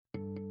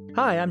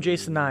Hi, I'm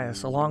Jason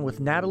Nias, along with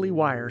Natalie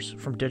Wires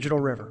from Digital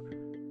River,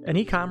 an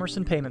e-commerce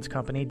and payments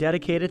company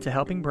dedicated to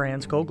helping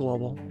brands go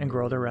global and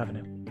grow their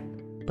revenue.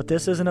 But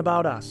this isn't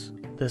about us.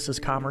 This is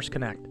Commerce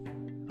Connect,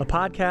 a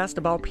podcast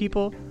about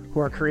people who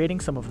are creating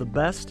some of the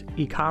best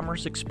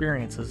e-commerce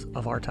experiences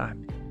of our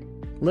time.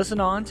 Listen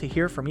on to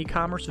hear from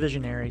e-commerce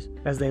visionaries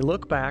as they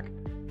look back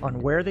on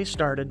where they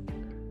started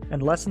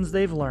and lessons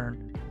they've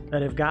learned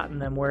that have gotten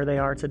them where they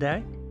are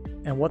today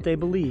and what they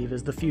believe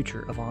is the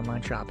future of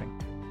online shopping.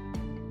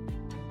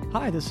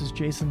 Hi, this is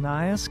Jason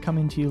Nias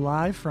coming to you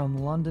live from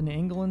London,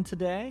 England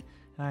today.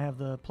 I have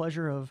the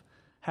pleasure of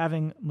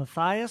having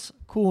Matthias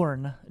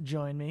Korn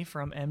join me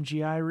from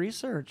MGI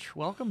Research.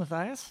 Welcome,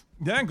 Matthias.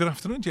 Yeah, good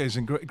afternoon,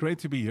 Jason. Great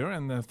to be here,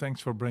 and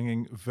thanks for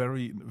bringing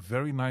very,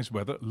 very nice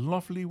weather,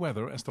 lovely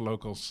weather, as the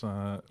locals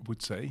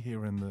would say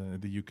here in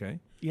the UK.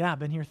 Yeah, I've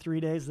been here 3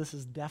 days. This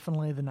is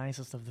definitely the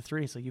nicest of the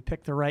three, so you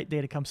picked the right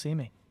day to come see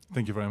me.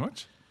 Thank you very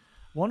much.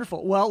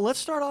 Wonderful. Well, let's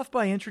start off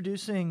by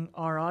introducing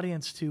our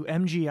audience to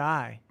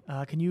MGI.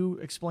 Can you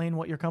explain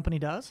what your company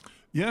does?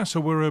 Yeah, so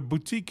we're a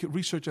boutique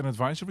research and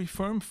advisory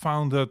firm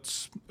founded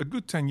a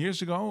good 10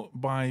 years ago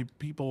by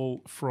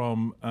people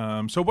from...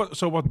 So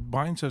what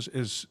binds us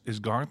is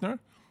Gartner.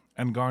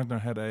 And Gartner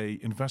had a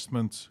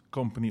investment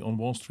company on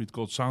Wall Street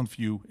called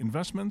Soundview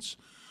Investments.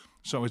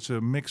 So it's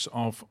a mix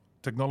of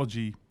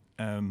technology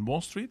and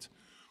Wall Street.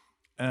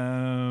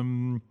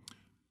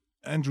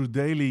 Andrew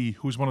Daly,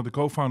 who's one of the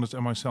co-founders,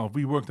 and myself,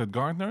 we worked at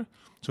Gartner.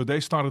 So they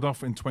started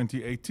off in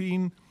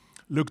 2018,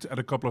 looked at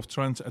a couple of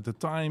trends at the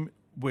time,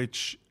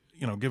 which,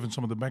 you know, given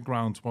some of the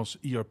background, was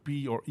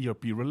ERP or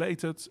ERP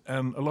related,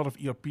 and a lot of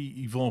ERP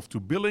evolved to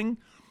billing.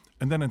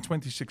 And then in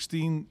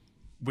 2016,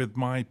 with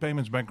my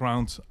payments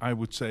background, I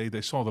would say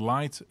they saw the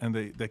light and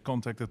they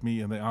contacted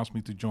me and they asked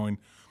me to join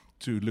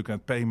to look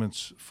at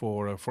payments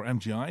for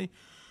MGI.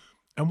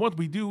 And what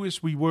we do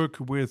is we work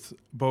with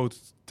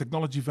both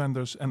technology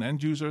vendors and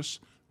end users.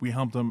 We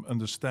help them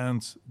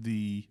understand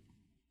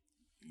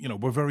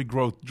we're very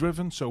growth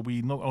driven. So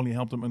we not only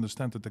help them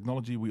understand the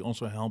technology, we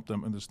also help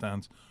them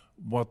understand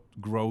what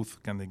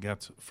growth can they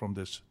get from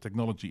this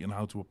technology and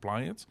how to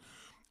apply it.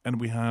 And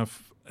we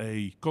have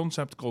a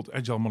concept called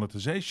Agile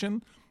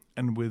Monetization.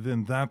 And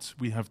within that,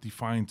 we have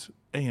defined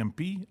AMP,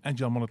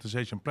 Agile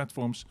Monetization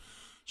Platforms.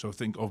 So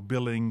think of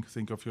billing,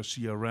 think of your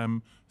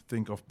CRM,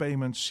 think of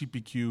payments,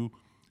 CPQ.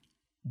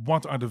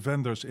 What are the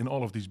vendors in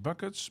all of these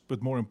buckets?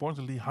 But more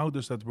importantly, how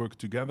does that work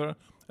together?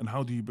 And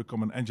how do you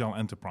become an agile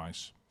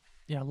enterprise?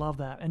 Yeah, I love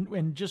that.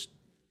 And just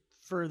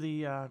for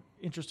the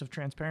interest of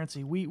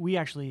transparency, we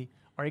actually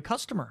are a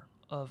customer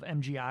of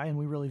MGI, and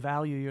we really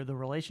value the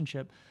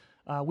relationship.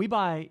 We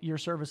buy your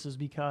services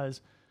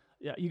because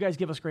you guys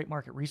give us great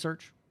market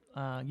research.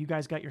 You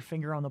guys got your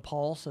finger on the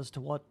pulse as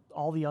to what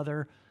all the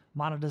other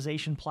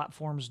monetization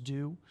platforms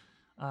do.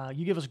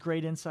 You give us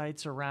great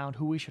insights around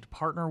who we should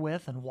partner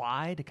with and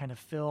why to kind of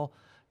fill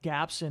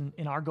gaps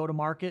in our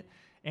go-to-market.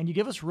 And you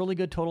give us really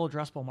good total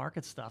addressable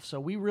market stuff. So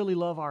we really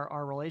love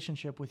our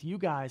relationship with you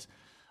guys.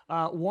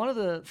 One of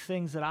the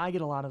things that I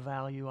get a lot of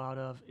value out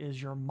of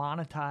is your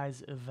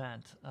Monetize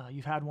event.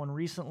 You've had one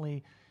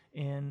recently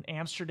in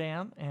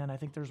Amsterdam, and I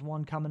think there's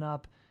one coming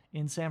up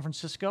in San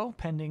Francisco,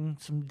 pending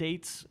some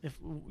dates,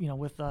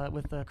 with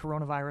the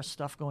coronavirus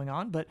stuff going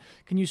on. But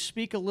can you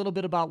speak a little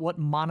bit about what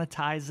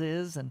Monetize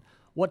is and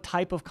what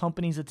type of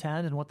companies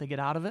attend and what they get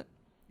out of it?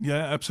 Yeah,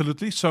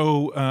 absolutely.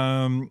 So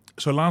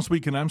last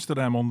week in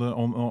Amsterdam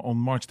on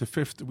March the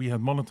 5th, we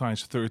had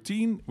Monetize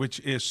 13, which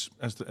is,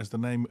 as the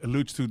name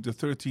alludes to, the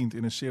 13th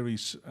in a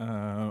series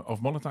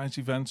of Monetize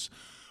events.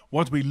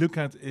 What we look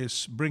at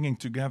is bringing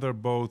together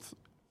both,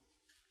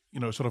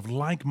 sort of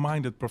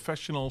like-minded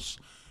professionals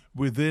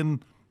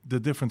within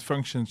the different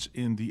functions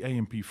in the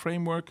AMP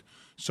framework.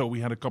 So we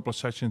had a couple of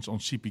sessions on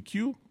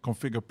CPQ,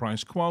 configure,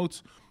 price,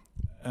 quote.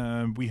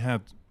 We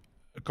had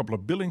a couple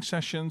of billing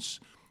sessions.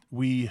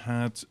 We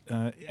had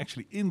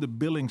actually in the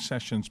billing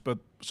sessions, but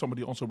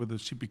somebody also with a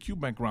CPQ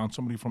background,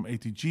 somebody from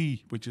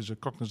ATG, which is a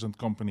Cognizant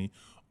company,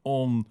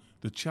 on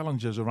the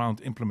challenges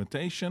around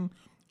implementation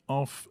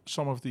of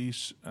some of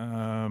these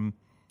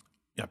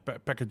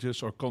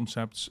packages or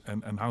concepts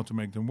and how to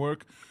make them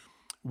work.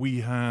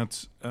 We had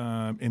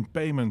in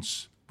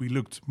payments, we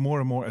looked more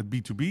and more at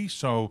B2B.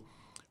 So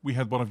we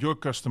had one of your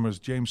customers,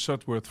 James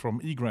Sudworth from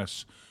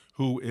Egress,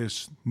 who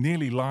is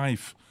nearly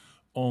live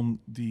on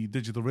the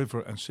Digital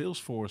River and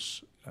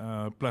Salesforce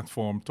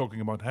platform,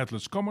 talking about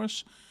headless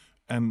commerce.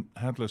 And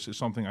headless is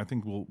something I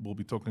think we'll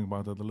be talking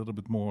about that a little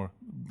bit more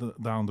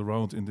down the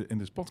road in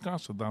this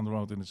podcast, or down the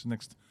road in this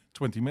next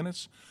 20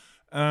 minutes.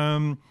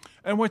 And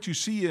what you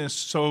see is,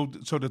 so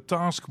the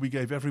task we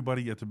gave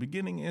everybody at the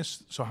beginning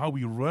is, so how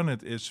we run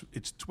it is,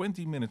 it's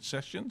 20-minute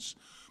sessions.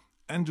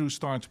 Andrew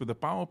starts with a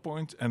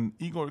PowerPoint and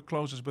Igor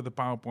closes with a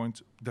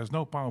PowerPoint. There's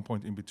no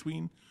PowerPoint in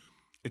between.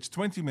 It's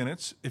 20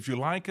 minutes. If you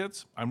like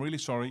it, I'm really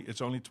sorry,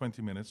 it's only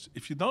 20 minutes.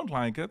 If you don't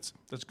like it,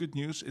 that's good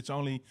news, it's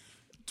only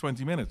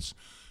 20 minutes.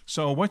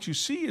 So what you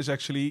see is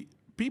actually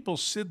people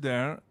sit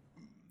there,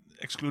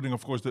 excluding,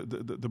 of course,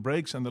 the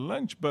breaks and the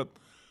lunch, but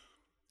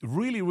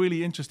really,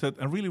 really interested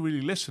and really,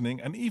 really listening.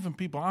 And even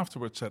people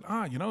afterwards said,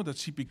 that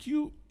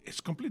CPQ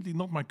is completely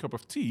not my cup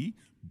of tea,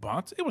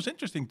 but it was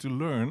interesting to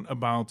learn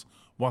about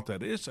what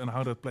that is and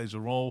how that plays a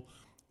role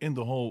in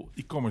the whole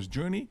e-commerce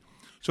journey.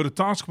 So the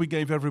task we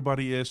gave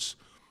everybody is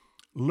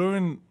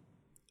learn,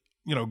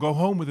 go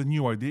home with a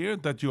new idea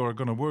that you are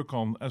going to work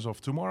on as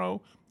of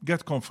tomorrow,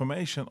 get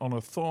confirmation on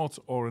a thought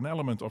or an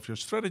element of your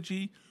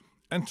strategy,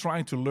 and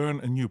try to learn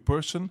a new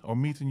person or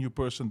meet a new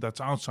person that's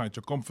outside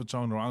your comfort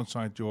zone or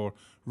outside your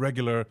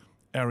regular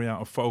area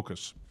of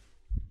focus.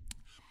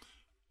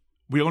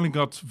 We only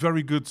got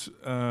very good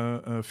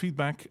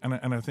feedback,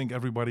 and I think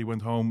everybody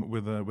went home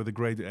with a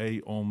grade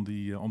A on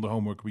the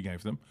homework we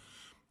gave them.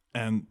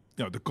 And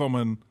the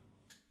common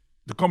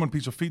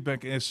piece of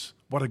feedback is,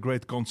 what a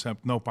great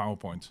concept, no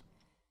PowerPoint.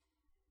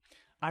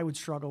 I would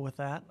struggle with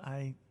that.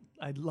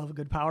 I'd love a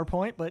good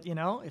PowerPoint, but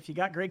if you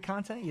got great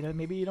content,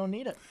 maybe you don't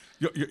need it.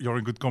 You're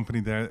in good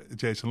company there,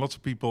 Jason. Lots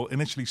of people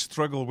initially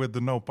struggle with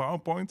the no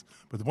PowerPoint,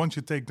 but once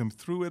you take them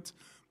through it,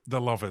 they'll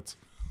love it.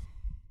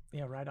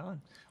 Yeah, right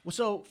on. Well,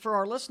 so for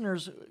our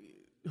listeners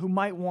who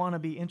might want to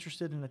be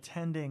interested in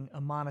attending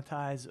a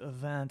Monetize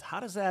event, how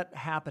does that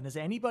happen? Is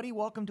anybody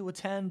welcome to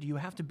attend? Do you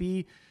have to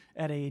be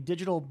at a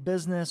digital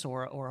business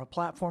or a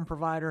platform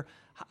provider?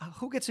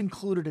 Who gets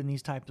included in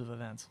these types of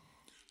events?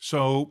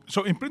 So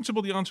in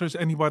principle, the answer is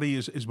anybody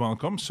is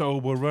welcome. So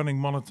we're running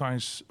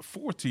Monetize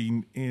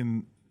 14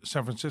 in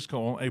San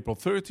Francisco on April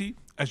 30.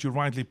 As you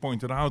rightly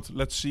pointed out,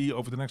 let's see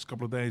over the next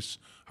couple of days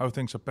how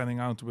things are panning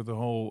out with the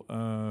whole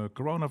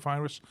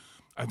coronavirus.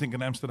 I think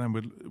in Amsterdam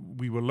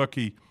we were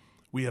lucky.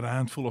 We had a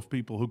handful of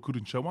people who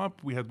couldn't show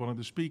up. We had one of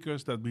the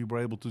speakers that we were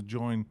able to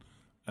join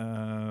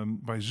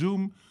by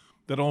Zoom.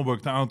 That all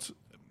worked out.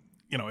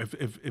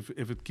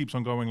 If it keeps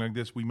on going like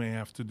this, we may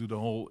have to do the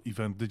whole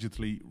event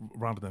digitally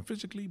rather than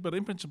physically. But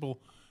in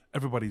principle,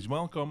 everybody's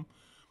welcome.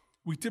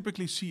 We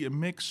typically see a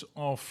mix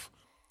of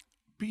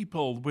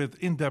people with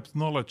in-depth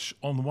knowledge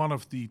on one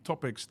of the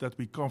topics that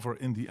we cover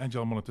in the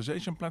Agile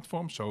Monetization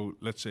platform. So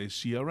let's say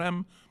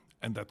CRM,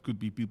 and that could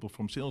be people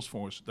from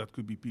Salesforce. That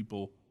could be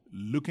people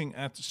looking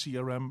at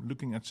CRM,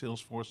 looking at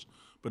Salesforce,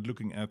 but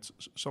looking at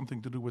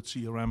something to do with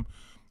CRM.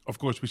 Of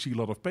course, we see a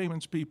lot of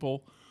payments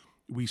people.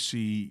 We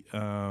see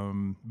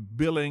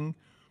billing,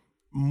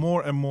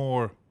 more and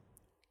more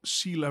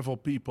C-level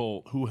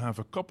people who have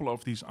a couple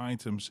of these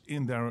items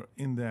in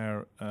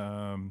their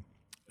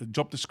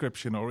job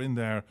description or in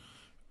their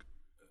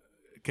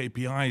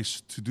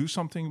KPIs to do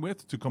something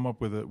with, to come up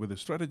with a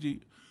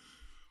strategy.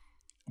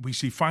 We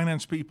see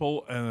finance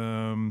people,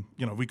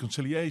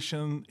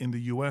 reconciliation. In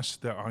the US,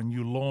 there are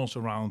new laws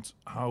around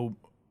how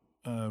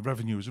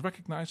revenue is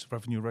recognized,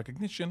 revenue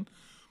recognition.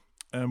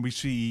 And we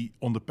see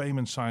on the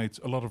payment side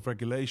a lot of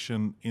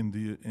regulation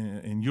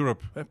in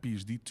Europe,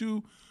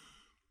 PSD2.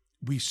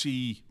 We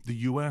see the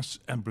US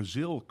and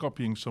Brazil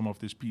copying some of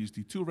this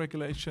PSD2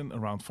 regulation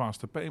around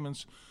faster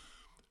payments.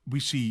 We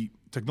see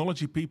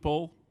technology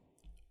people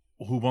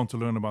who want to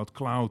learn about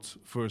cloud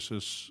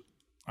versus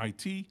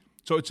IT.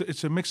 So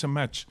it's a mix and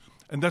match.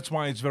 And that's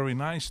why it's very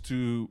nice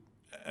to,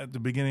 at the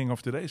beginning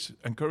of today,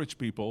 encourage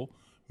people,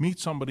 meet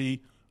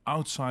somebody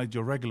outside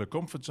your regular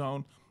comfort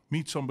zone,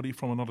 meet somebody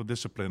from another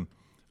discipline,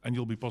 and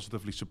you'll be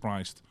positively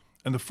surprised.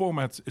 And the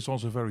format is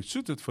also very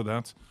suited for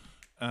that,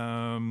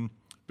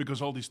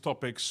 because all these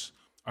topics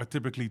are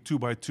typically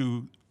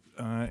 2x2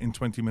 in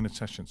 20-minute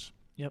sessions.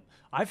 Yep.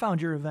 I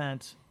found your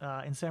event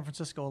in San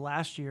Francisco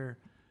last year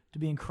to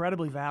be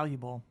incredibly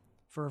valuable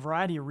for a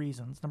variety of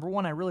reasons. Number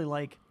one, I really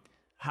like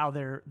how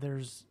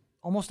there's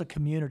almost a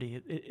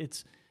community.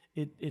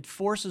 It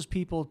forces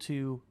people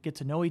to get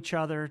to know each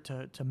other,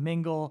 to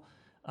mingle,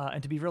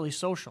 and to be really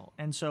social.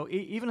 And so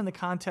even in the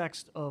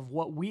context of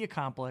what we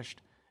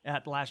accomplished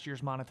at last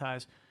year's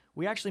Monetize,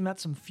 we actually met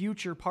some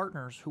future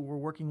partners who we're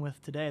working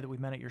with today that we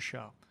met at your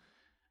show.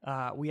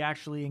 We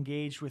actually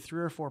engaged with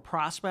 3 or 4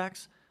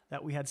 prospects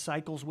that we had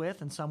cycles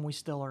with, and some we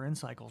still are in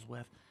cycles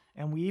with.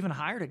 And we even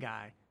hired a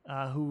guy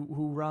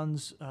who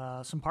runs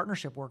some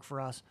partnership work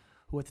for us,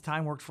 who at the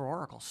time worked for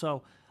Oracle.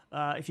 So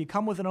if you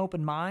come with an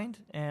open mind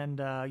and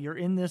you're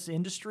in this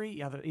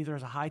industry, either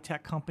as a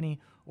high-tech company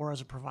or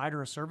as a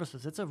provider of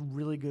services, it's a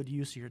really good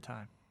use of your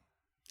time.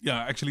 Yeah,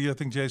 actually, I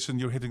think, Jason,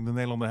 you're hitting the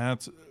nail on the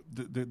head.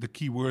 The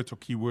key word or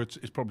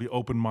keywords is probably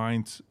open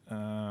mind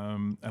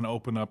and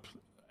open up,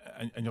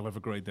 and you'll have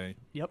a great day.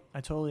 Yep,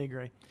 I totally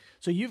agree.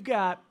 So you've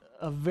got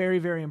a very,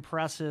 very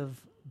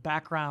impressive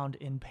background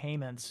in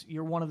payments.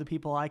 You're one of the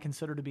people I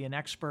consider to be an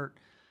expert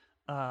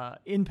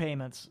in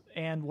payments.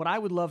 And what I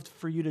would love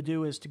for you to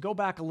do is to go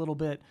back a little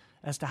bit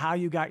as to how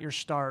you got your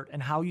start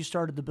and how you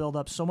started to build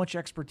up so much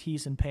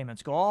expertise in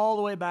payments. Go all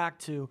the way back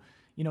to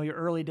your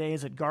early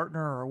days at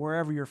Gartner or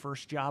wherever your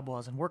first job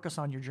was, and work us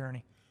on your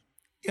journey.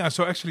 Yeah,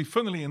 so actually,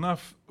 funnily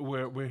enough,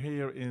 we're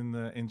here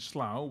in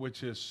Slough,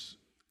 which is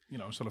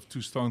sort of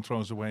 2 stone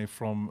throws away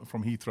from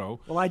Heathrow.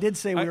 Well, I did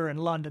say we were in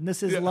London.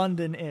 This is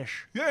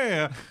London-ish.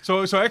 Yeah.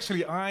 So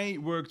actually, I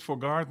worked for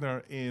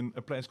Gartner in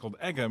a place called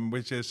Egham,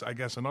 which is, I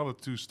guess, another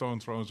 2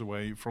 stone throws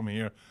away from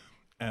here.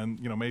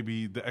 And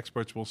maybe the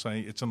experts will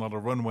say it's another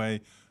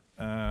runway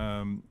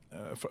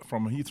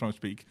from Heathrow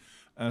speak.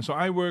 So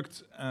I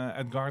worked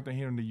at Gartner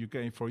here in the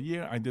UK for a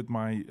year. I did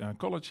my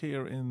college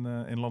here in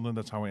London.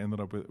 That's how I ended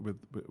up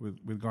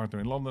with Gartner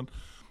in London.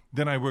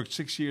 Then I worked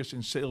 6 years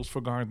in sales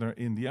for Gartner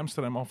in the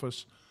Amsterdam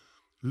office,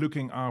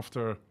 looking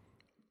after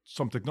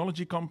some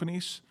technology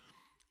companies.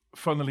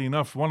 Funnily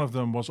enough, one of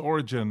them was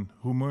Origin,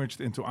 who merged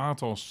into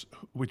Atos,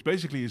 which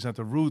basically is at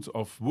the root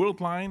of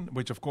Worldline,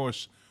 which of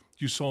course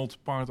you sold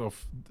part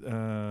of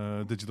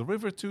Digital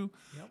River to.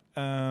 Yep.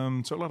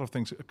 So a lot of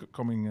things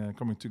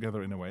coming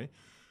together in a way.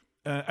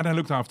 And I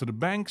looked after the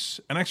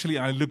banks, and actually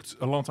I looked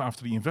a lot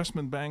after the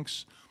investment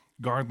banks.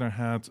 Gartner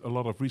had a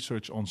lot of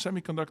research on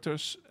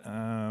semiconductors.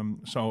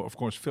 So of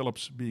course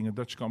Philips, being a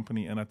Dutch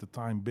company and at the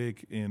time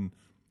big in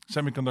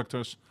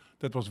semiconductors,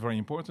 that was very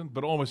important,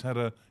 but always had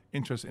an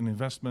interest in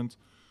investment.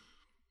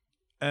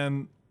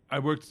 And I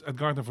worked at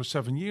Gartner for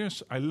 7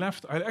 years. I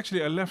left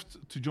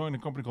to join a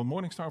company called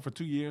Morningstar for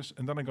 2 years,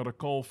 and then I got a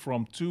call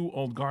from 2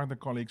 old Gartner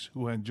colleagues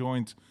who had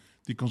joined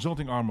the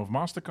consulting arm of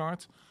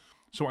MasterCard.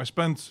 So I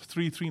spent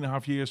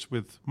 3.5 years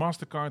with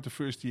MasterCard, the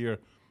first year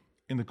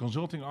in the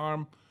consulting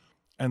arm,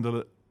 and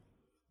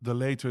the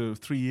later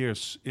 3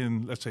 years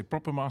in, let's say,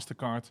 proper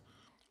MasterCard,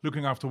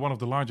 looking after one of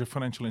the larger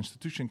financial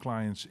institution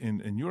clients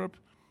in Europe.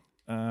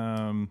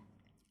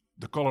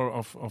 The color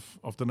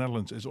of the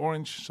Netherlands is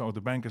orange, so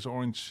the bank is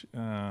orange.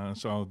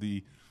 So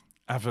the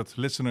avid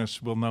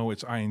listeners will know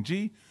it's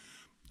ING,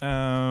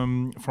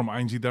 from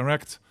ING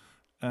Direct,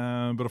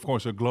 but of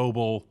course a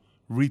global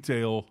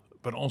retail,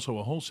 but also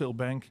a wholesale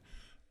bank.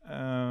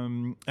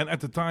 And at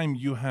the time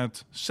you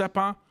had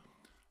SEPA.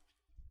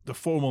 The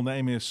formal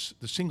name is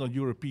the Single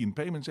European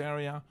Payments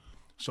Area.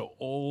 So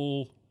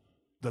all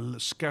the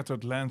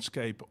scattered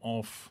landscape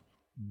of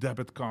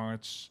debit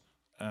cards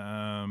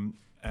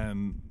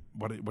and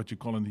what you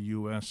call in the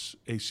US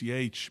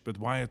ACH, but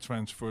wire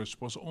transfers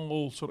was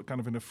all sort of kind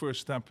of in the first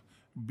step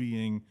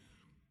being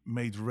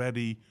made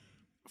ready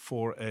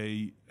for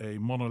a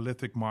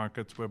monolithic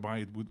market whereby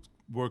it would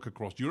work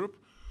across Europe.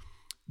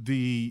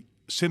 The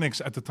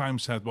cynics at the time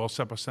said, well,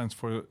 SEPA stands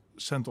for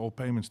Send All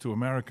Payments to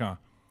America,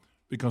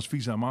 because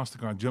Visa and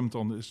MasterCard jumped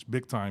on this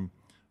big time.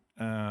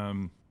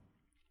 And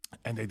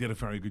they did a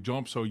very good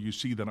job. So you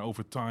see that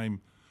over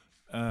time,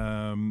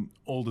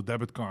 all the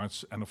debit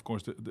cards and of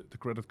course the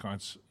credit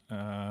cards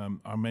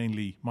are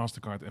mainly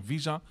MasterCard and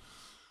Visa.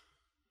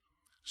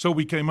 So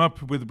we came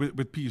up with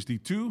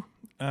PSD2,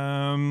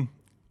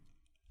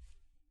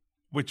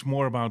 which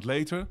more about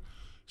later.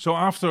 So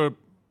after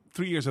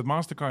 3 years at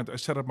MasterCard, I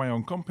set up my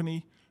own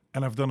company,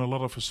 and I've done a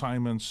lot of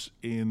assignments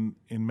in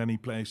many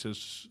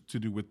places to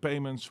do with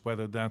payments,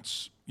 whether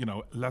that's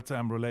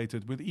LATAM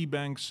related with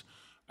e-banks.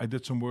 I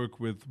did some work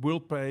with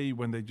WorldPay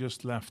when they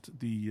just left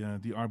the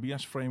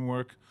RBS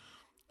framework.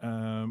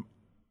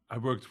 I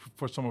worked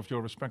for some of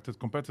your respected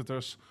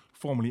competitors,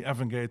 formerly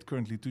Avangate,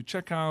 currently to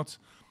Checkout.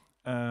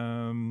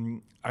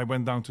 I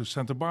went down to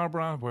Santa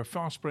Barbara, where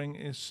FastSpring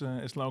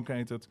is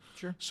located.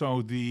 Sure.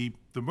 So the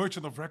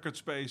merchant of record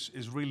space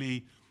is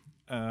really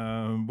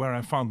where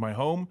I found my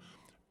home,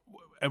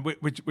 and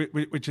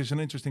which is an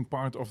interesting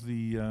part of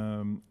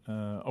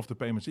the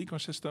payments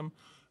ecosystem.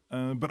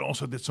 But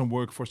also did some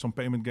work for some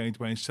payment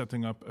gateways,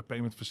 setting up a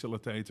payment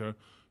facilitator,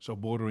 so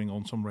bordering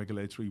on some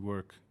regulatory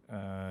work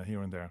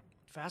here and there.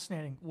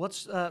 Fascinating.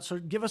 So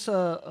give us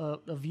a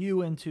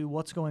view into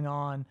what's going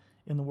on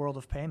in the world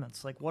of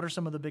payments. Like, what are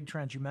some of the big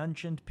trends? You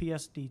mentioned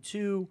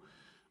PSD2.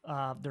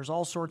 There's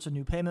all sorts of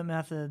new payment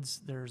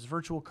methods. There's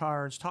virtual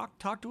cards.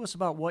 Talk to us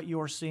about what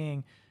you're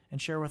seeing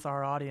and share with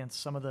our audience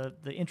some of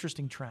the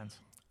interesting trends.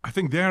 I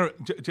think there,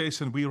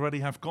 Jason, we already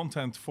have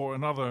content for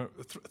another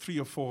 3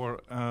 or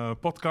 4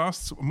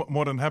 podcasts.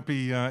 More than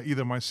happy,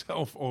 either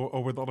myself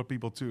or with other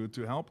people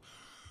to help,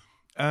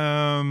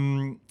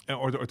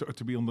 or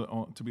to be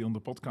on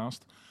the podcast.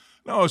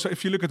 No, so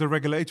if you look at the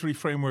regulatory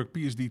framework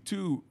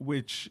PSD2,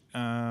 which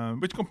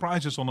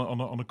comprises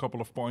on a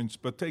couple of points,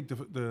 but take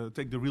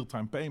the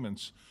real-time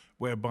payments,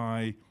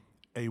 whereby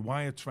a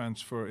wire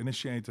transfer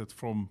initiated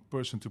from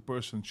person to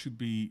person should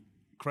be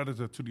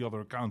credited to the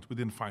other account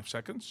within 5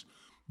 seconds.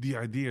 The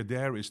idea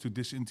there is to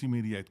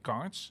disintermediate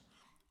cards,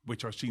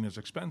 which are seen as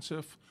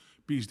expensive.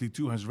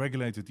 PSD2 has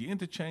regulated the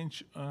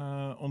interchange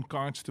on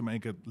cards to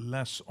make it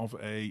less of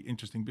a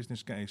interesting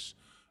business case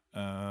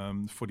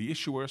for the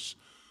issuers.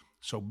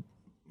 So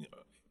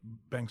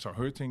banks are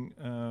hurting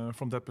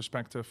from that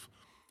perspective.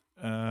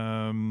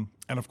 And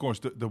of course,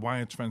 the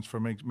wire transfer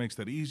makes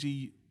that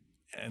easy.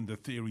 And the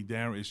theory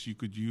there is you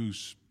could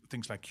use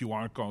things like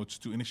QR codes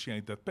to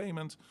initiate that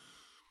payment.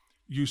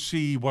 You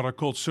see what are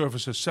called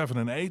services 7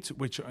 and 8,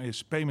 which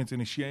is payment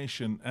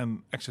initiation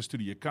and access to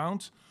the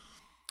account.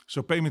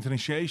 So payment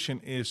initiation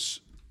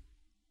is,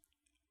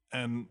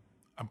 and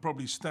I'm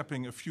probably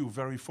stepping a few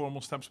very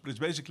formal steps, but it's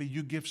basically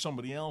you give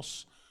somebody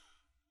else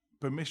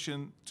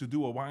permission to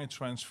do a wire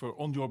transfer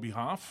on your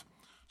behalf.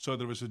 So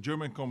there is a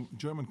German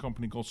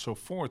company called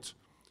Sofort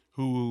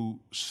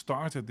who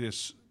started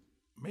this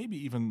maybe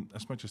even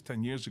as much as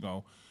 10 years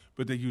ago,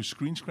 but they use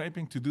screen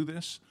scraping to do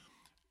this.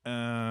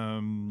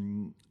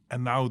 And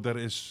now that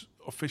is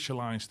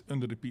officialized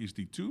under the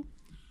PSD2,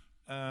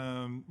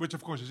 which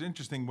of course is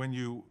interesting when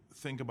you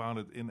think about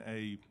it in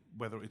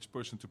whether it's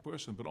person to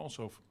person, but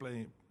also for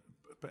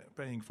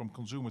paying from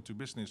consumer to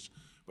business,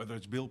 whether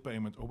it's bill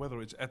payment or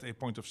whether it's at a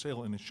point of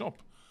sale in a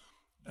shop.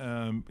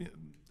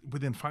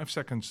 Within 5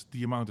 seconds,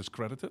 the amount is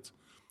credited.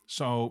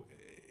 So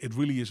it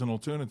really is an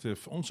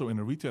alternative also in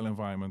a retail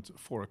environment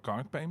for a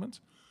card payment.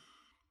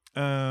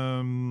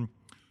 Then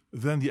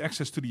the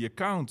access to the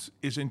account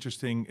is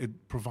interesting.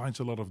 It provides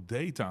a lot of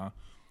data,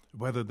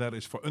 whether that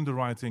is for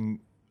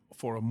underwriting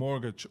for a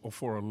mortgage or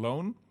for a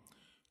loan.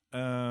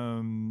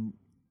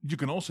 You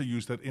can also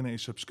use that in a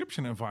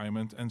subscription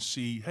environment and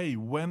see, hey,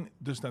 when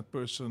does that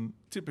person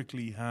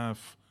typically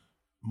have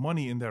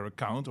money in their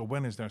account, or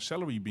when is their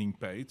salary being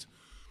paid?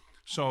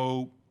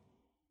 So,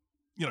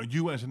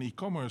 you as an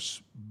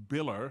e-commerce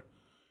biller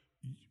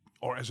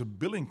or as a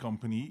billing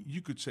company,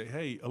 you could say,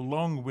 hey,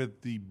 along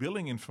with the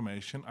billing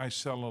information, I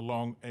sell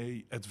along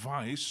a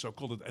advice, so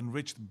called it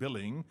enriched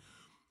billing.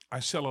 I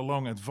sell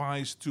along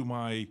advice to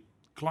my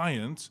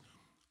client.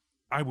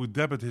 I would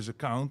debit his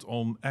account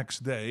on X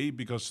day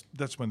because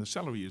that's when the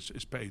salary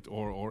is paid,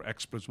 or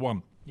X plus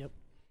 1. Yep.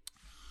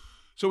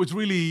 So it's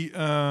really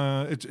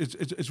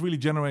it's really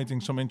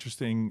generating some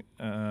interesting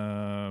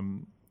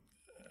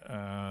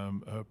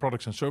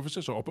products and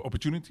services or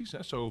opportunities.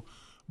 So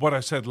what I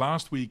said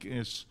last week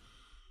is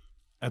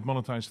at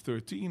Monetize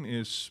 13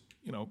 is,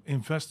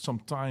 invest some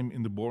time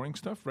in the boring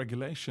stuff.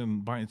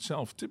 Regulation by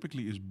itself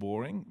typically is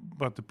boring,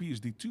 but the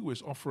PSD2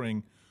 is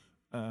offering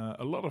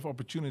a lot of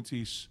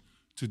opportunities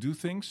to do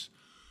things.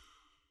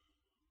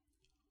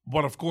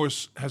 What of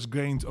course has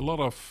gained a lot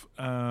of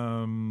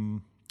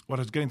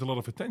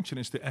attention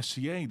is the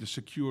SCA, the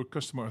Secure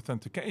Customer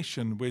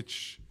Authentication,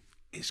 which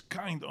is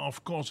kind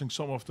of causing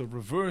some of the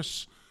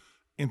reverse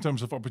in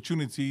terms of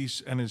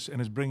opportunities, and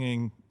is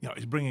bringing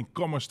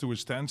commerce to a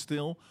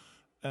standstill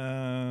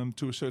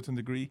to a certain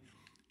degree.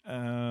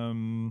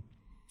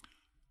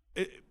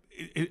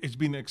 It's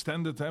been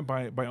extended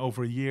by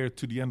over a year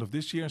to the end of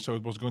this year, so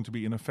it was going to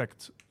be in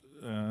effect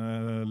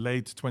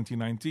late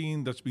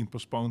 2019. That's been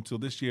postponed till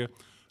this year.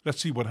 Let's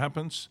see what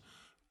happens.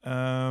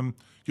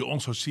 You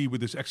also see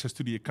with this access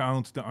to the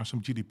account, there are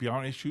some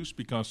GDPR issues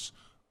because,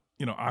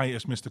 I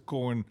as Mr.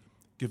 Korn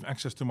give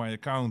access to my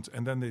account,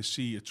 and then they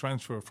see a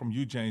transfer from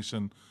you,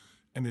 Jason,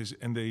 and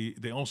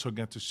they also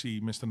get to see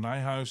Mr.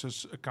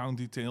 Nijhuis's account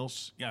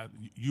details. Yeah,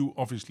 you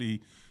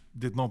obviously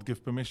did not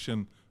give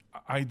permission.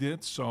 I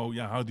did. So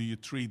yeah, how do you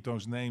treat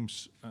those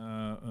names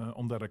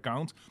on that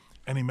account?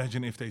 And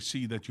imagine if they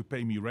see that you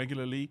pay me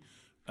regularly.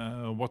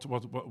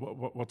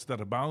 What's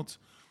that about?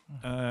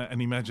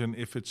 And imagine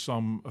if it's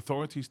some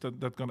authorities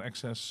that got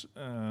access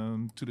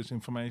to this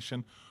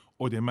information,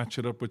 or they match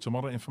it up with some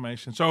other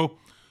information. So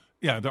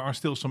yeah, there are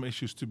still some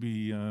issues to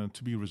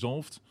be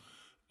resolved.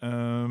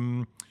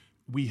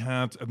 We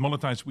had at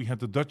Monetize, we had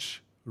the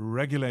Dutch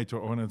regulator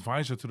or an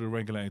advisor to the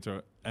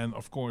regulator, and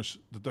of course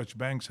the Dutch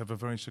banks have a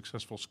very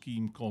successful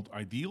scheme called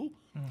Ideal,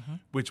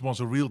 which was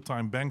a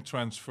real-time bank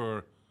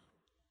transfer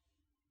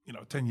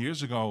 10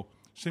 years ago,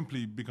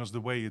 simply because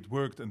the way it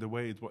worked and the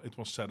way it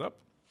was set up.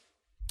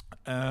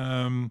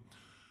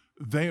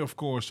 They of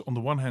course on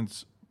the one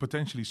hand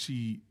potentially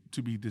see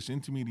to be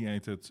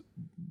disintermediated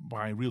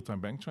by real-time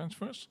bank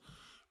transfers,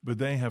 but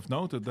they have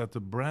noted that the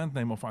brand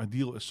name of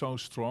Ideal is so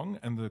strong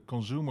and the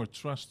consumer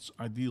trusts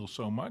Ideal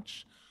so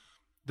much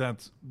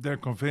that they're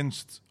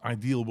convinced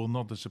Ideal will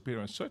not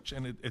disappear as such,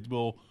 and it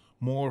will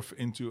morph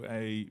into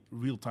a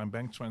real-time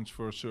bank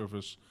transfer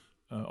service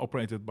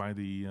operated by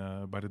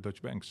the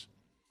Dutch banks.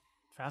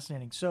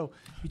 Fascinating. So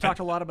you talked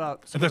a lot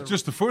about... And that's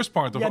just the first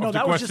part of the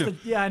that question. Was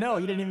just I know.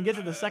 You didn't even get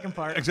to the second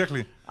part.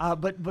 Exactly.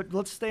 But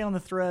let's stay on the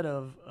thread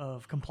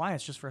of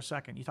compliance just for a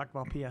second. You talked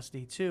about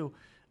PSD2,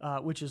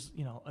 which is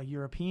a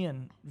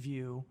European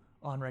view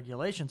on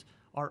regulations.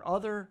 Are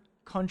other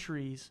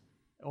countries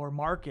or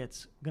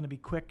markets going to be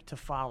quick to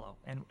follow?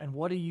 And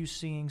what are you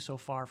seeing so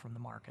far from the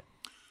market?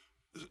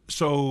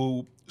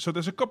 So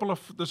there's a couple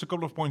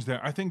of points there.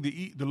 I think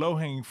the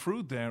low-hanging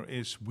fruit there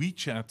is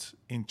WeChat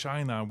in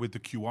China with the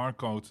QR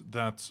code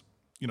that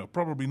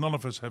probably none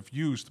of us have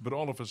used, but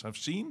all of us have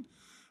seen.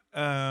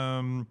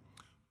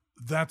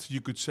 That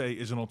you could say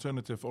is an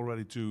alternative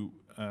already to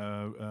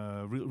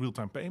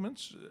real-time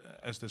payments,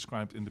 as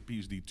described in the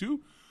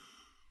PSD2.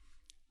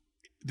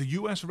 The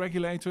U.S.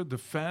 regulator, the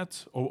Fed,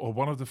 or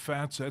one of the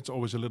Feds, it's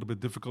always a little bit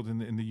difficult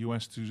in the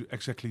U.S. to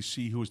exactly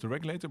see who is the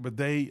regulator, but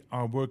they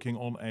are working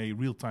on a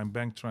real-time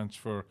bank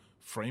transfer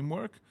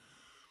framework.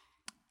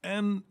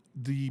 And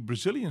the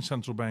Brazilian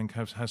central bank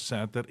has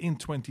said that in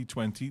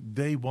 2020,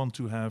 they want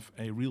to have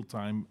a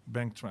real-time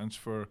bank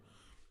transfer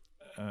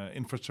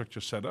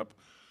infrastructure set up.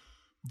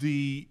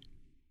 The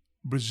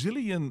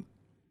Brazilian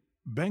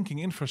banking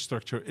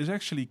infrastructure is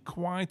actually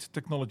quite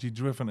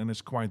technology-driven and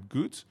is quite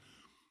good.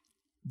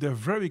 They're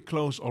very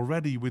close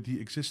already with the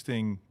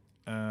existing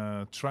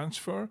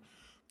transfer.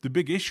 The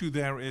big issue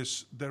there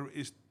is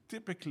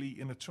typically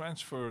in a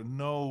transfer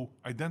no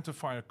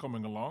identifier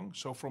coming along.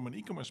 So from an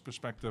e-commerce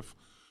perspective,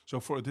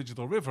 so for a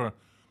Digital River,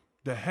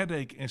 The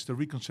headache is the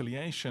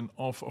reconciliation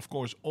of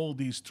course, all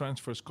these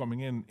transfers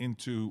coming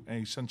into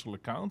a central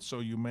account. So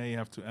you may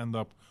have to end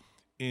up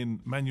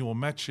in manual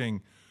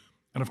matching.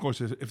 And of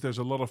course, if there's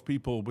a lot of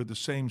people with the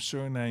same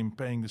surname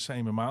paying the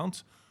same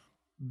amount,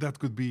 that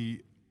could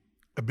be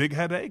a big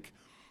headache.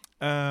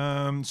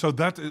 So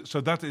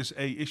that is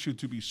a issue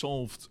to be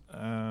solved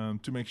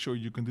to make sure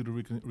you can do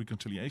the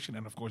reconciliation.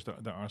 And of course,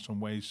 there are some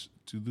ways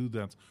to do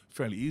that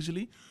fairly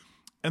easily.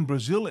 And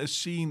Brazil is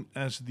seen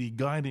as the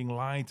guiding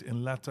light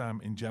in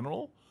LATAM in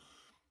general.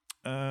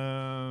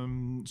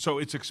 So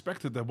it's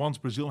expected that once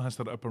Brazil has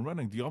that up and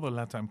running, the other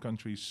LATAM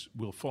countries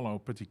will follow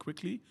pretty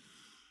quickly.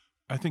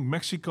 I think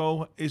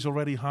Mexico is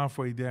already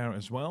halfway there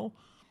as well.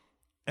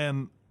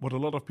 And what a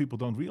lot of people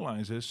don't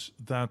realize is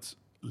that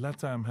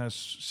LATAM has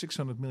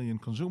 600 million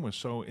consumers.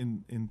 So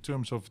in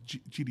terms of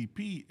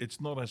GDP, it's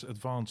not as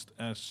advanced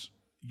as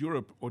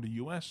Europe or the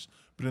US,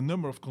 but the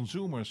number of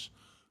consumers,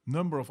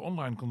 number of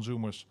online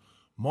consumers,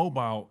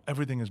 mobile,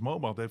 everything is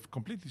mobile. They've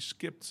completely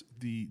skipped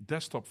the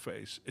desktop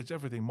phase. It's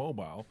everything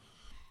mobile.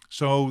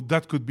 So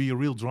that could be a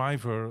real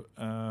driver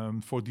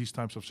for these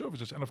types of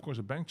services. And of course,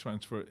 a bank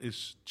transfer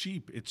is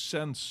cheap. It's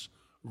cents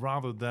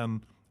rather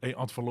than a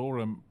ad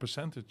valorem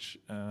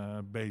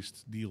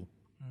percentage-based deal.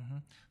 Mm-hmm.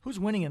 Who's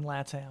winning in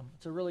LATAM?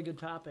 It's a really good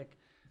topic.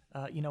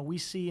 We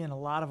see in a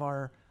lot of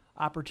our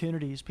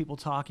opportunities people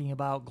talking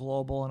about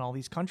global and all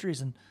these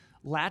countries, and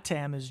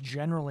LATAM is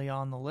generally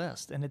on the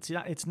list. And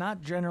it's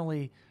not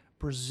generally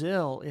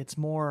Brazil. It's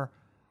more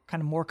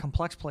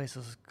complex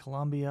places,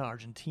 Colombia,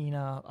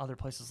 Argentina, other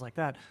places like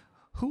that.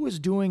 Who is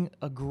doing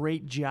a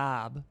great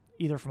job,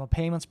 either from a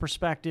payments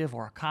perspective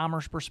or a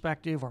commerce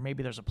perspective, or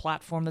maybe there's a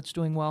platform that's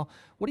doing well?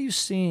 What are you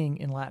seeing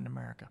in Latin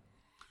America?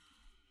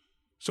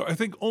 So I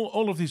think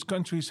all of these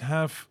countries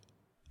have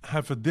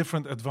a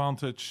different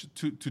advantage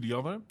to the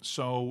other.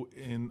 So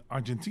in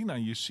Argentina,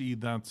 you see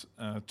that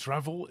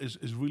travel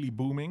is really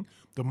booming.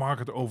 The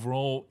market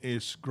overall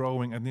is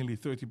growing at nearly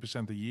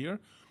 30% a year.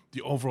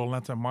 The overall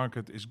Latin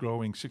market is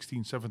growing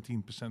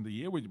 16-17% a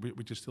year,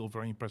 which is still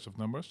very impressive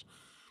numbers.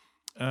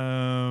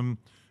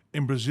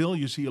 In Brazil,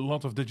 you see a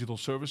lot of digital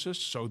services.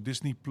 So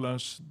Disney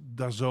Plus,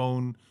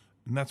 DAZN,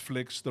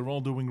 Netflix, they're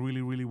all doing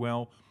really, really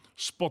well.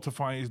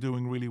 Spotify is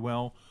doing really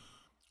well.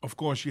 Of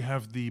course, you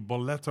have the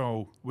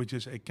Boleto, which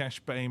is a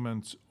cash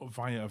payment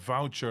via a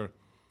voucher,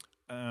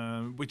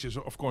 which is,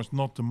 of course,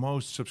 not the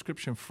most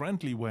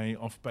subscription-friendly way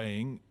of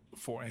paying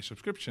for a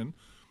subscription.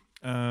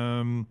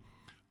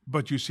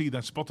 But you see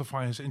that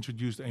Spotify has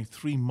introduced a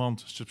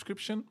 3-month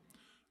subscription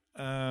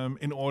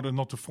in order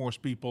not to force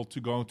people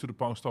to go to the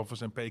post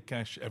office and pay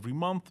cash every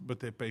month, but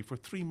they pay for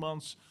 3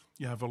 months.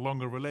 You have a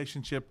longer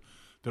relationship.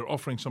 They're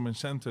offering some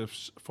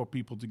incentives for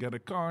people to get a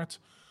card.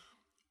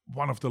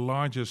 One of the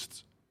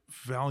largest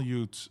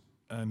valued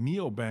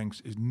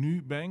neobanks is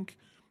Nubank,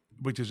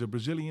 which is a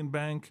Brazilian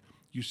bank.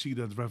 You see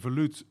that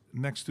Revolut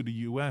next to the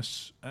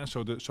US,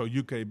 so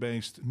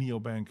UK-based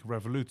neobank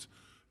Revolut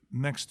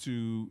next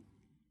to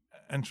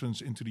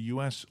entrance into the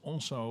US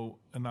also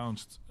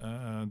announced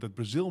that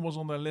Brazil was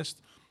on their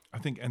list. I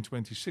think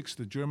N26,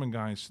 the German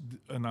guys,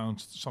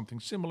 announced something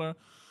similar.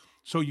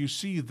 So you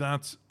see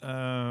that,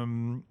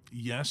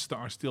 yes, there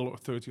are still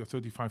 30 or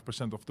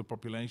 35% of the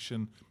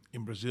population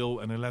in Brazil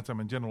and in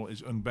LATAM in general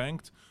is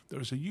unbanked. There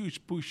is a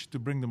huge push to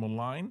bring them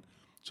online.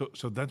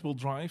 So that will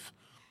drive.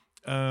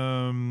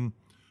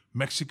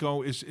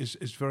 Mexico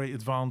is very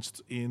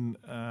advanced in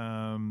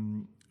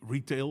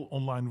retail,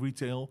 online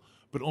retail,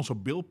 but also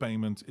bill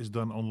payment is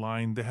done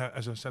online. They have,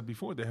 as I said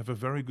before, they have a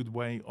very good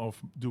way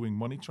of doing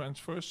money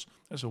transfers,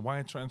 as a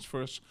wire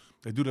transfers.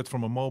 They do that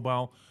from a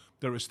mobile.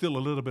 There is still a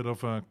little bit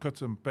of a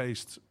cut and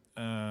paste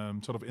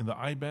sort of in the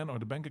IBAN or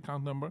the bank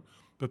account number,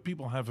 but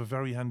people have a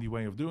very handy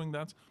way of doing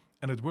that,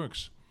 and it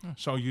works. Yeah.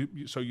 So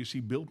you see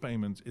bill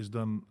payment is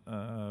done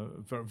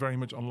very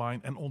much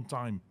online and on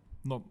time,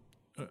 not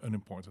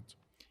unimportant.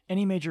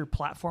 Any major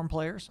platform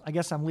players? I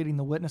guess I'm leading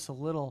the witness a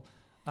little.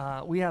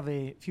 We have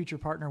a future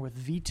partner with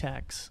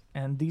VTEX,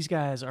 and these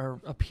guys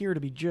appear to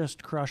be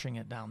just crushing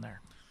it down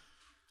there.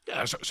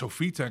 Yeah, so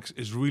VTEX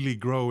is really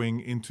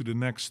growing into the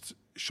next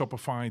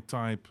Shopify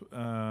type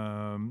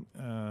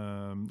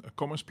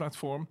commerce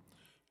platform.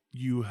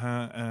 You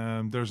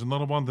have there's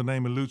another one. The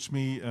name eludes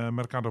me.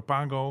 Mercado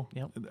Pago.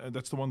 Yep.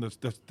 That's the one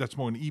that's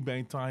more an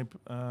eBay type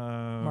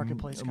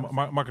marketplace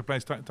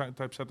marketplace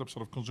type setup,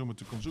 sort of consumer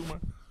to consumer.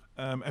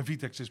 And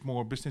VTEX is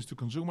more business to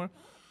consumer.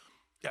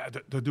 Yeah,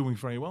 they're doing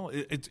very well.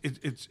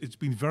 It's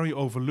been very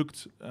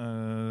overlooked,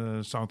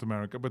 South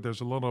America, but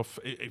there's a lot of,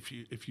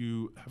 if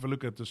you have a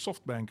look at the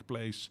SoftBank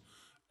place,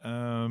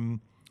 and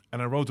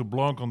I wrote a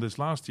blog on this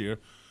last year,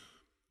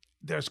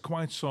 there's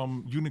quite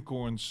some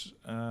unicorns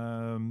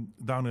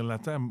down in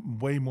LATAM,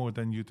 way more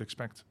than you'd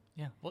expect.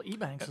 Yeah, well,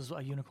 eBanks is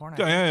a unicorn.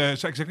 Yeah,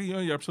 so exactly.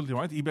 You're absolutely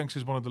right. eBanks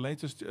is one of the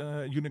latest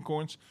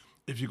unicorns.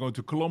 If you go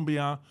to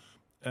Colombia,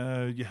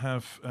 you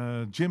have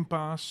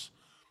Gympass.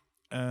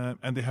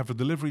 And they have a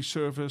delivery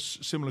service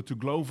similar to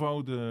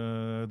Glovo,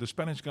 the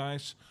Spanish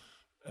guys,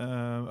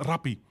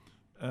 Rappi.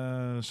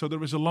 So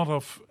there is a lot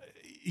of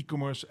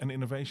e-commerce and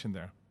innovation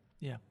there.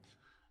 Yeah.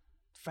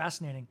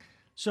 Fascinating.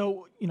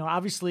 So,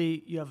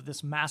 obviously you have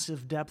this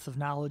massive depth of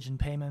knowledge in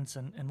payments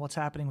and what's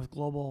happening with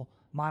global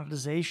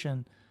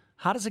monetization.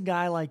 How does a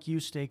guy like you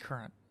stay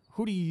current?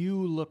 Who do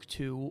you look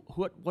to?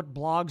 What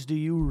blogs do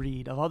you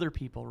read of other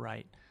people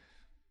write?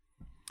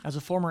 As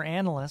a former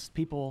analyst,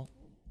 people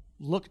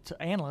look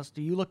to analysts.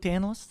 Do you look to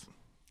analysts?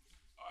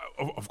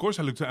 Of course,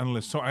 I look to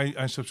analysts. So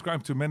I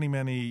subscribe to many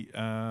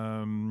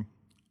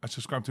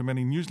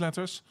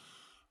newsletters.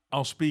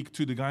 I'll speak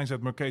to the guys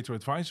at Mercator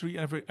Advisory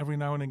every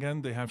now and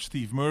again. They have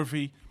Steve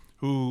Murphy,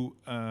 who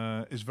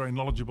is very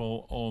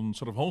knowledgeable on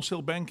sort of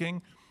wholesale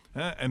banking.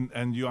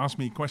 And you asked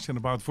me a question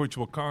about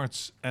virtual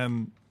cards,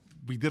 and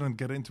we didn't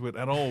get into it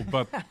at all.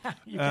 But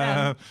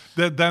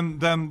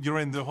then you're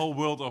in the whole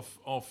world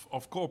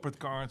of corporate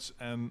cards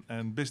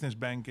and business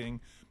banking,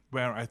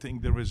 where I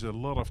think there is a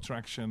lot of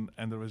traction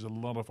and there is a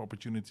lot of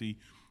opportunity.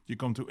 You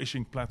come to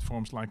issuing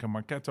platforms like a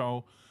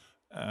Marketo,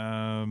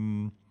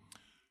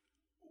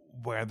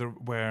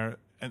 where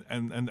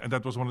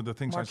that was one of the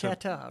things I said.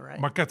 Marketa, right?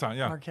 Marketa,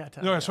 yeah.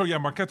 Marketa. No, so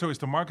Marketo is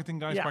the marketing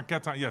guys. Yeah.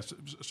 Marketa, yes,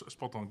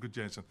 spot on. Good,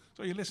 Jason.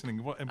 So you're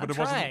listening, but I'm it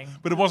trying.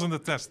 wasn't a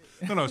test.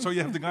 No. So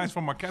you have the guys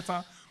from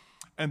Marketa,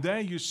 and there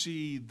you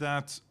see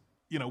that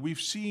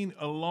we've seen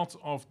a lot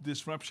of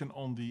disruption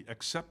on the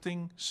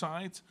accepting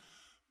side.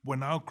 We're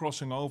now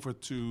crossing over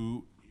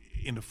to,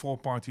 in the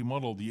four-party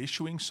model, the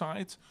issuing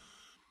side.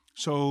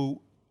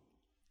 So,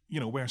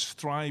 where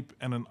Stripe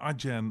and an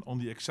Adyen on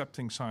the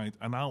accepting side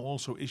are now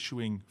also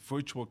issuing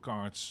virtual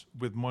cards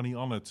with money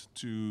on it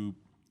to,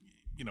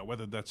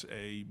 whether that's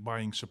a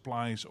buying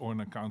supplies or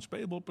an accounts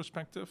payable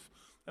perspective,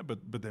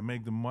 but they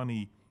make the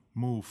money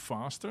move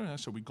faster.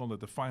 So we call it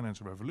the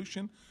finance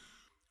revolution.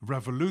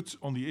 Revolut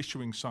on the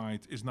issuing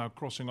side is now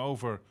crossing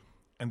over,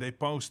 and they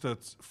posted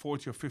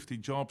 40 or 50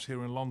 jobs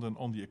here in London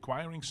on the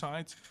acquiring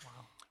side. Wow.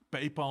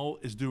 PayPal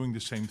is doing the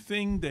same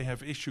thing. They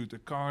have issued a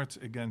card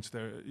against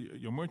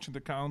your merchant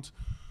account.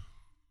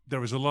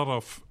 There is a lot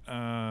of,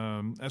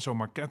 and so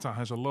Marketa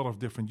has a lot of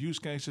different use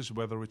cases,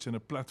 whether it's in a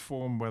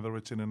platform, whether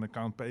it's in an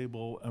account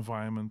payable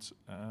environment,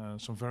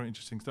 some very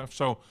interesting stuff.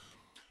 So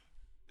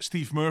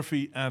Steve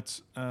Murphy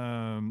at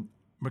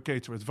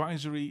Mercator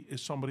Advisory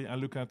is somebody I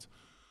look at.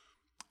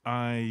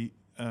 I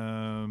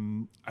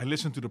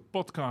listen to the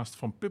podcast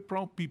from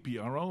PIPRO,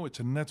 PPRO. It's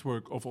a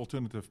network of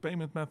alternative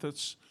payment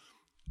methods.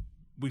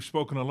 We've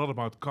spoken a lot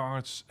about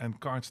cards and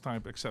cards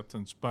type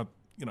acceptance, but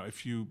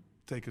if you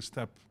take a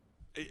step,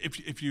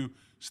 if you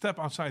step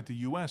outside the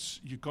US,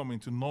 you come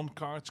into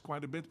non-cards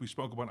quite a bit. We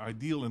spoke about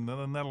Ideal in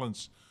the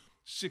Netherlands.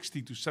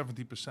 60 to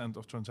 70%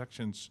 of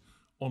transactions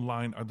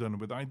online are done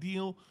with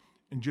Ideal.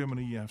 In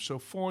Germany, you have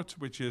Sofort,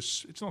 which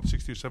is, it's not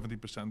 60 or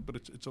 70%, but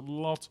it's a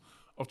lot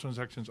of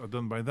transactions are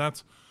done by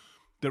that.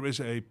 There is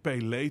a pay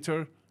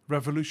later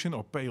revolution,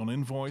 or pay on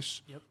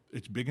invoice. Yep.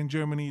 It's big in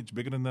Germany, it's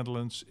big in the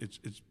Netherlands, it's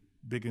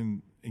big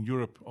in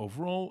Europe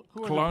overall.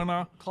 Who are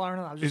Klarna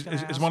Klarna, I was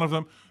just is one of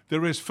them.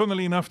 There is,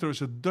 funnily enough, there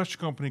is a Dutch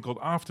company called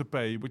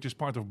Afterpay, which is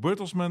part of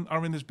Bertelsmann,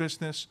 are in this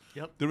business.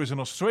 Yep. There is an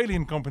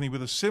Australian company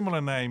with a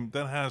similar name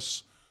that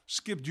has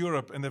skipped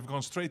Europe, and they've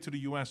gone straight to the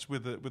US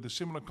with a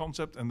similar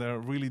concept, and they're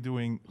really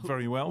doing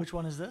very well. Which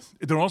one is this?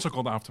 They're also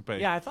called Afterpay.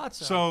 Yeah, I thought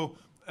so. So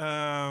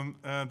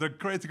they're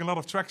creating a lot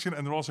of traction,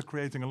 and they're also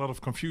creating a lot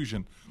of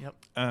confusion. Yep.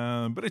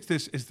 But it's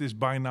this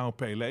buy now,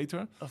 pay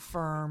later.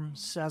 Affirm,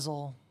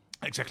 Sezzle.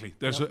 Exactly.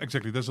 There's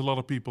a lot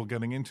of people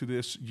getting into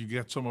this. You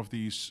get some of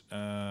these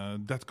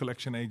debt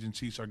collection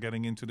agencies are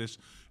getting into this,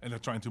 and they're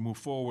trying to move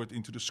forward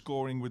into the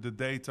scoring with the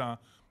data,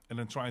 and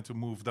then trying to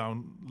move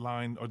down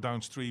line or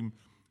downstream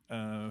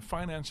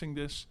financing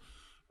this.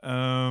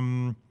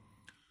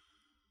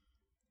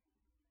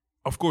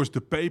 Of course, The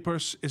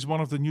Papers is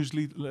one of the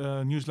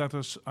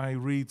newsletters I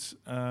read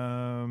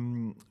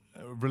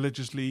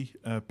religiously.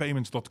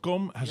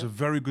 Payments.com has a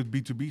very good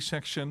B2B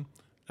section.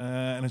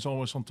 And it's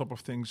always on top of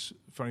things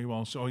very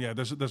well. So yeah,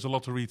 there's a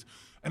lot to read.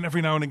 And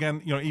every now and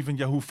again, even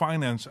Yahoo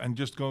Finance, and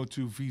just go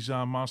to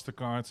Visa,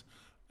 MasterCard.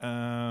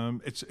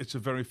 It's a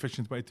very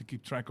efficient way to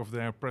keep track of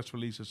their press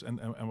releases and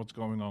what's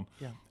going on.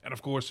 Yeah. And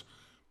of course,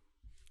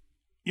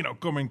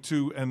 coming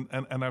to,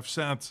 and I've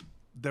said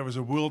there is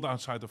a world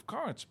outside of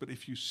cards, but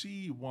if you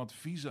see what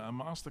Visa and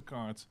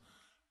MasterCard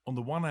on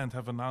the one hand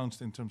have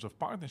announced in terms of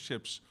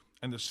partnerships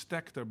and the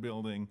stack they're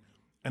building,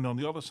 and on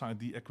the other side,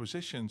 the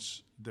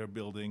acquisitions they're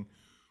building,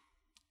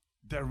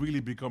 they're really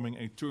becoming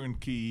a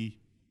turnkey,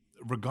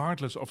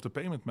 regardless of the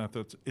payment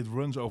method. It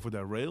runs over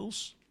their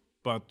rails,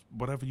 but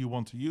whatever you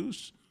want to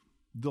use,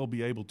 they'll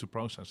be able to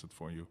process it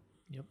for you.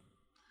 Yep.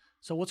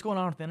 So what's going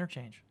on with the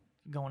interchange?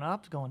 Going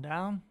up, going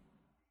down?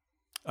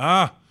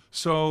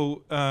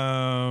 So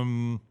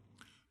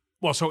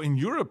in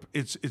Europe,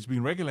 it's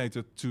been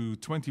regulated to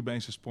 20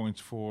 basis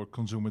points for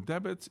consumer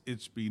debit.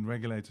 It's been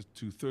regulated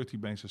to 30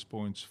 basis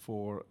points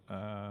for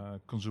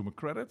consumer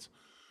credit.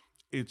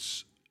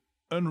 It's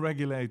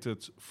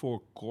unregulated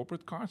for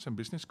corporate cards and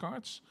business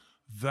cards.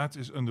 That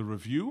is under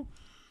review.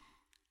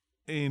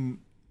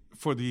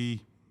 For the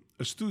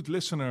astute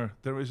listener,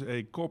 there is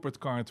a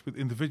corporate card with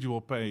individual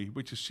pay,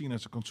 which is seen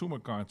as a consumer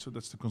card. So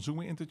that's the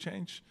consumer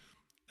interchange.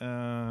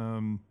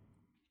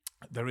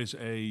 there is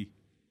a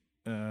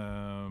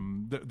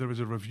there is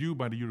a review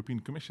by the European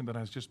Commission that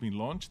has just been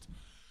launched.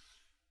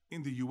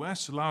 In the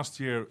US last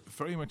year,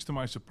 very much to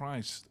my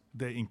surprise,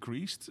 they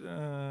increased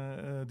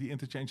the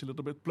interchange a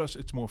little bit. Plus,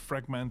 it's more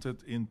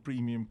fragmented in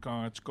premium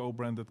cards,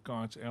 co-branded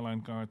cards,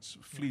 airline cards,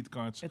 fleet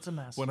cards. It's a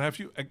mess. What have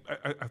you?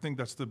 I think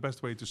that's the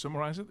best way to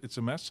summarize it. It's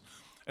a mess.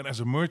 And as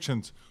a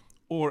merchant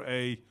or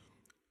a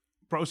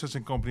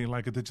processing company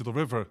like a Digital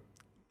River,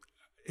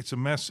 it's a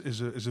mess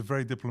is a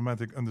very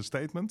diplomatic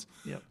understatement.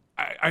 Yep.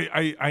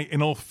 I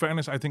in all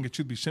fairness, I think it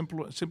should be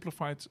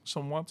simplified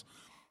somewhat.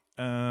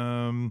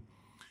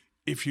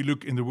 If you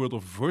look in the world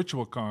of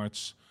virtual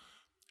cards,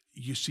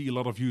 you see a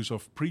lot of use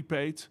of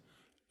prepaid,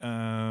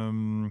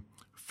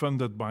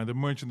 funded by the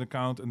merchant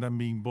account and then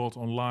being bought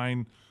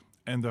online.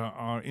 And there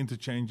are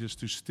interchanges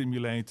to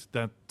stimulate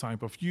that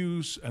type of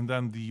use. And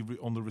then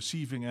on the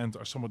receiving end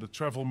are some of the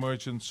travel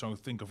merchants. So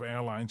think of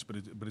airlines, but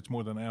it's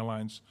more than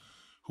airlines,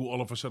 who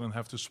all of a sudden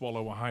have to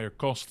swallow a higher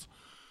cost.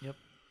 Yep.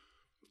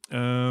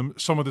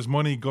 Some of this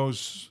money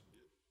goes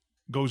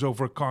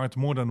over a card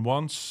more than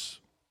once.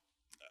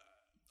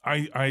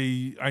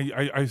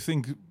 I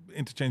think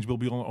interchange will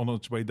be on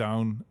its way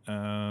down,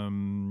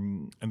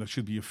 and there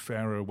should be a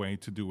fairer way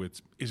to do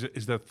it.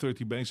 Is that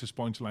 30 basis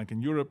points like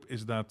in Europe?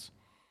 Is that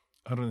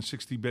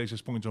 160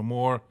 basis points or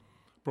more?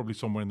 Probably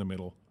somewhere in the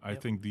middle. I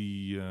think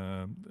the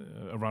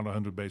around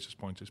 100 basis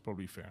points is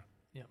probably fair.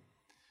 Yeah,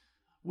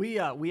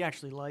 we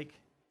actually like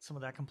some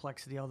of that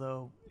complexity,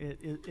 although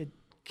it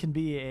can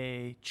be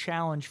a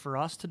challenge for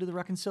us to do the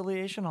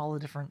reconciliation, all the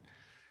different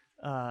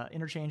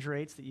interchange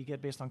rates that you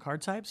get based on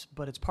card types,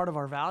 but it's part of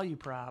our value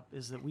prop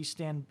is that we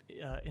stand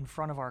in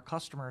front of our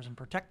customers and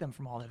protect them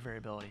from all that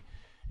variability.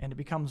 And it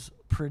becomes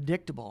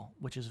predictable,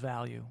 which is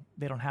value.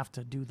 They don't have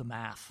to do the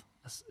math,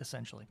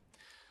 essentially.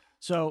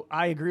 So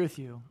I agree with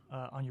you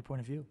on your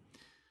point of view.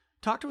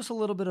 Talk to us a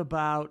little bit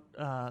about,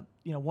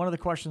 one of the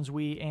questions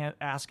we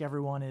ask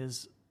everyone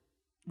is,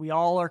 we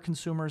all are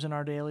consumers in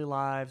our daily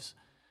lives.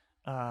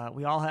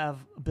 We all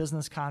have a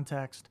business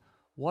context.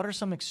 What are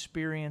some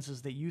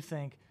experiences that you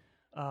think,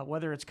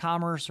 whether it's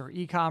commerce or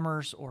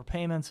e-commerce or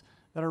payments,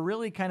 that are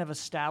really kind of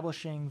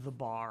establishing the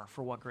bar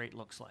for what great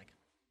looks like?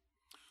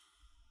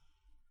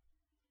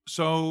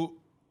 So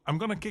I'm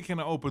going to kick in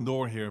an open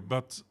door here,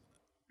 but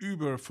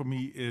Uber for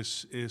me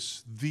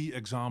is the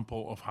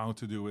example of how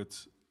to do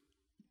it.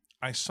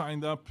 I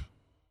signed up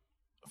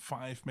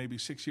 5, maybe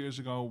 6 years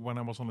ago when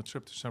I was on a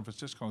trip to San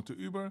Francisco to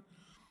Uber.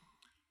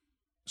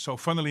 So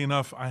funnily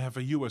enough, I have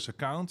a US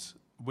account,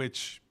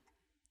 which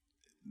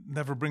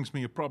never brings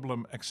me a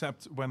problem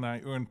except when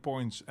I earn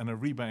points and a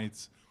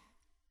rebate.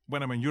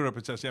 When I'm in Europe,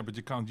 it says, yeah, but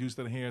you can't use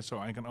that here, so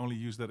I can only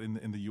use that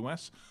in the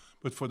US.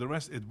 But for the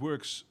rest, it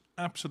works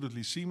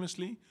absolutely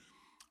seamlessly.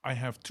 I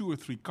have 2 or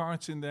 3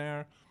 cards in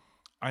there.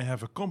 I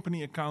have a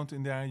company account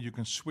in there. You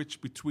can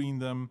switch between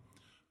them.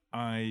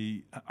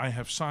 I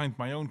have signed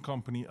my own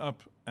company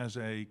up as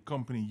a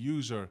company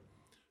user,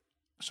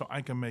 so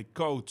I can make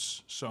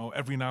codes. So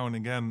every now and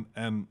again,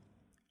 and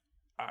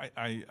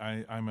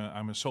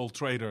I'm a sole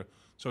trader.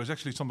 So it's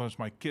actually sometimes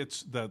my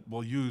kids that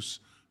will use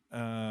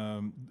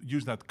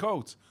that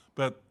code.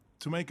 But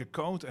to make a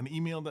code and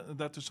email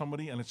that to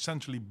somebody, and it's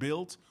centrally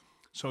billed,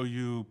 so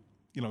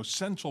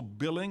central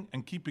billing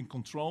and keeping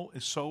control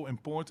is so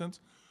important.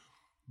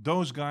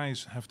 Those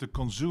guys have the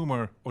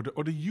consumer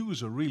or the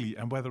user really,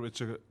 and whether it's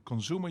a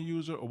consumer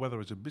user or whether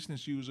it's a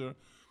business user,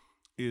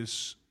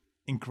 is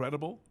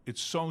incredible.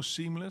 It's so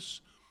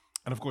seamless.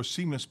 And of course,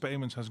 seamless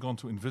payments has gone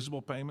to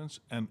invisible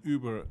payments, and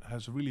Uber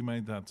has really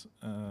made that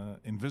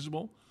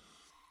invisible.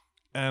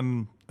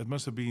 And it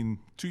must have been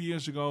 2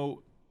 years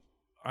ago,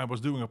 I was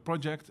doing a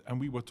project, and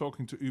we were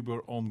talking to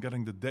Uber on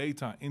getting the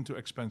data into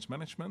expense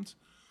management.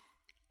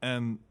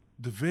 And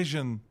the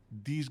vision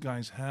these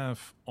guys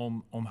have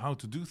on how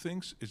to do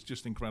things is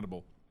just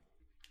incredible.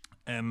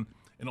 And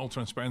in all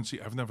transparency,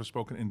 I've never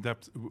spoken in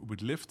depth with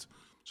Lyft,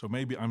 so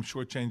maybe I'm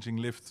shortchanging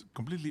Lyft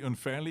completely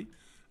unfairly.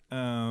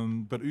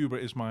 But Uber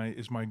is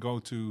my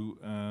go-to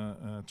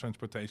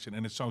transportation,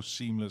 and it's so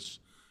seamless.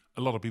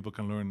 A lot of people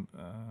can learn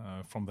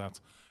from that.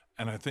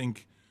 And I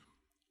think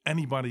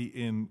anybody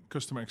in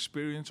customer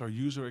experience or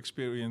user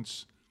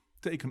experience,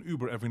 take an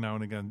Uber every now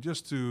and again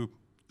just to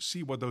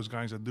see what those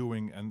guys are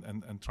doing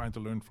and trying to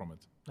learn from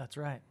it. That's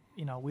right.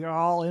 We are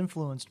all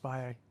influenced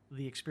by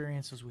the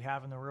experiences we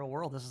have in the real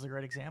world. This is a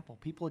great example.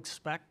 People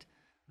expect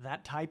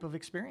that type of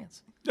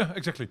experience. Yeah,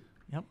 exactly.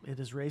 Yep, it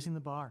is raising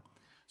the bar.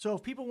 So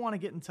if people want to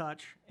get in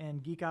touch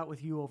and geek out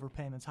with you over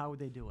payments, how would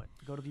they do it?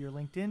 Go to your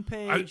LinkedIn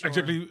page?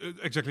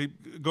 Exactly.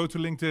 Go to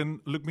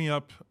LinkedIn, look me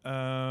up.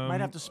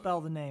 Might have to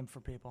spell the name for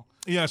people.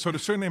 Yeah, so the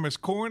surname is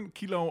Korn,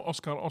 Kilo,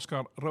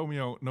 Oscar,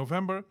 Romeo,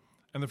 November.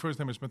 And the first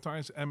name is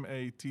Matthijs,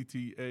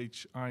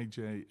 Matthiijs.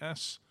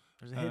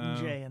 There's a hidden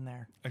J in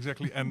there.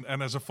 Exactly. And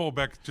as a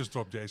fallback, just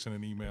drop Jason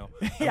an email.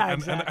 Yeah,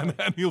 exactly.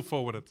 And he'll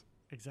forward it.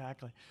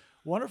 Exactly.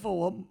 Wonderful.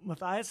 Well,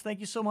 Matthijs, thank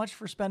you so much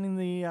for spending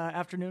the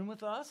afternoon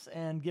with us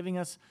and giving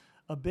us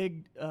a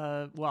big,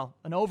 an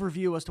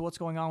overview as to what's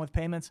going on with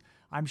payments.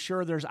 I'm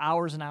sure there's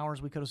hours and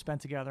hours we could have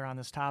spent together on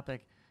this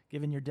topic.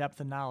 given your depth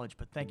and knowledge.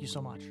 But thank you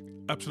so much.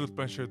 Absolute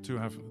pleasure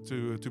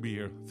to be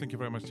here. Thank you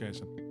very much,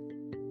 Jason.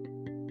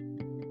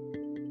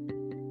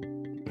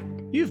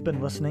 You've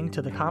been listening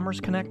to the Commerce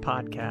Connect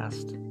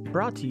podcast,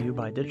 brought to you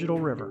by Digital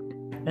River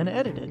and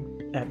edited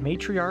at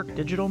Matriarch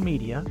Digital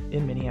Media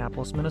in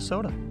Minneapolis,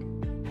 Minnesota.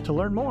 To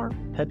learn more,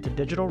 head to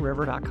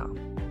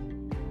digitalriver.com.